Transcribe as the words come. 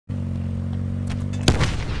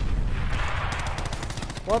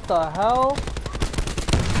What the hell?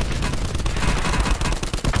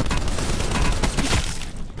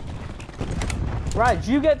 Right, did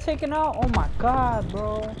you get taken out? Oh my god,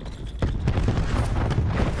 bro.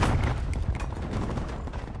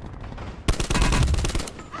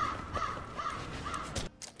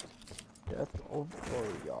 Death of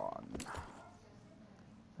Orion.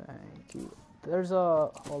 Thank you. There's a...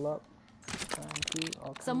 Hold up. Thank you.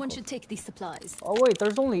 Okay, Someone should take these supplies. Oh wait,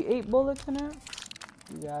 there's only 8 bullets in it?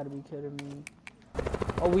 You gotta be kidding me.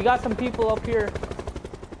 Oh, we got some people up here.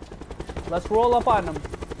 Let's roll up on them.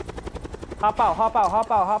 Hop out, hop out,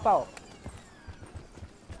 hop out, hop out.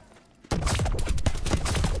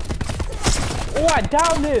 Oh, I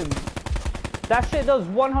downed him. That shit does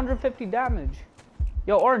 150 damage.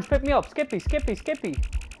 Yo, Orange, pick me up. Skippy, Skippy, Skippy.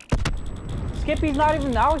 Skippy's not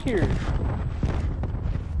even out here.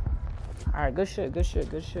 Alright, good shit, good shit,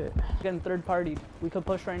 good shit. Getting third party. We could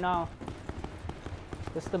push right now.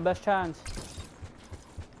 This is the best chance.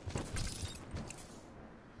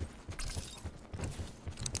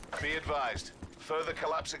 Be advised. Further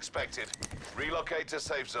collapse expected. Relocate to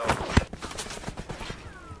safe zone.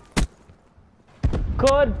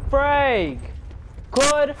 Good frag.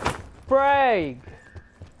 Good frag.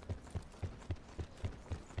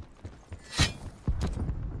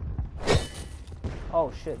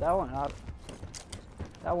 Oh shit, that went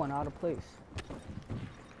out of place.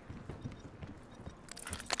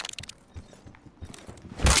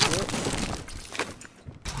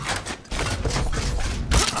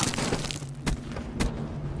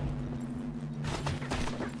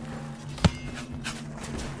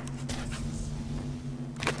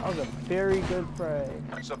 That was a very good frag.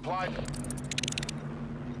 Supply.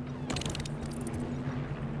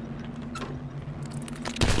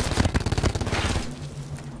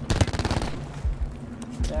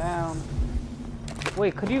 Damn.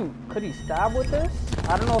 Wait, could he stab with this?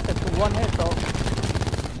 I don't know if it's one hit though.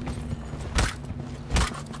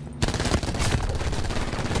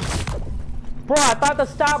 Bro, I thought the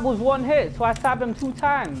stab was one hit, so I stabbed him 2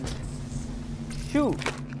 times. Shoot.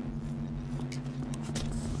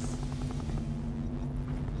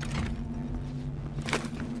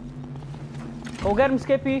 Go get him,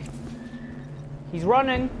 Skippy. He's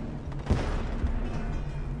running.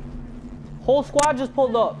 Whole squad just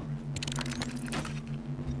pulled up.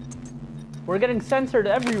 We're getting censored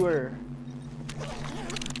everywhere.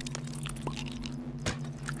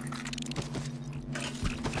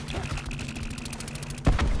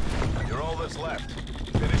 You're all that's left.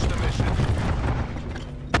 Finish the mission.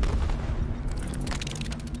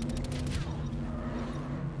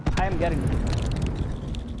 I am getting it.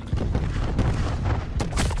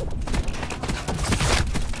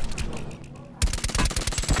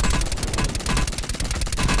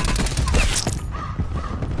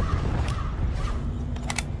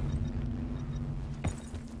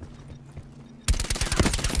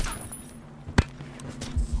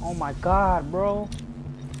 Oh my god, bro.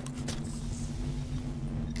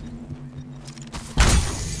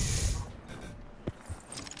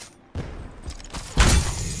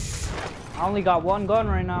 I only got 1 gun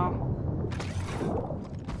right now.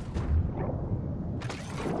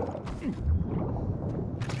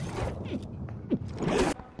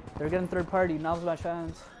 They're getting third party. Now's my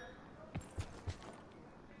chance.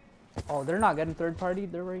 Oh, they're not getting third party.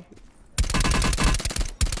 They're right here.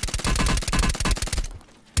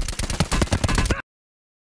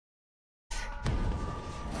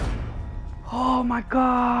 Oh my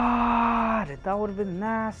god, that would have been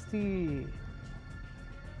nasty.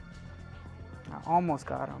 I almost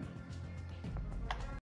got him.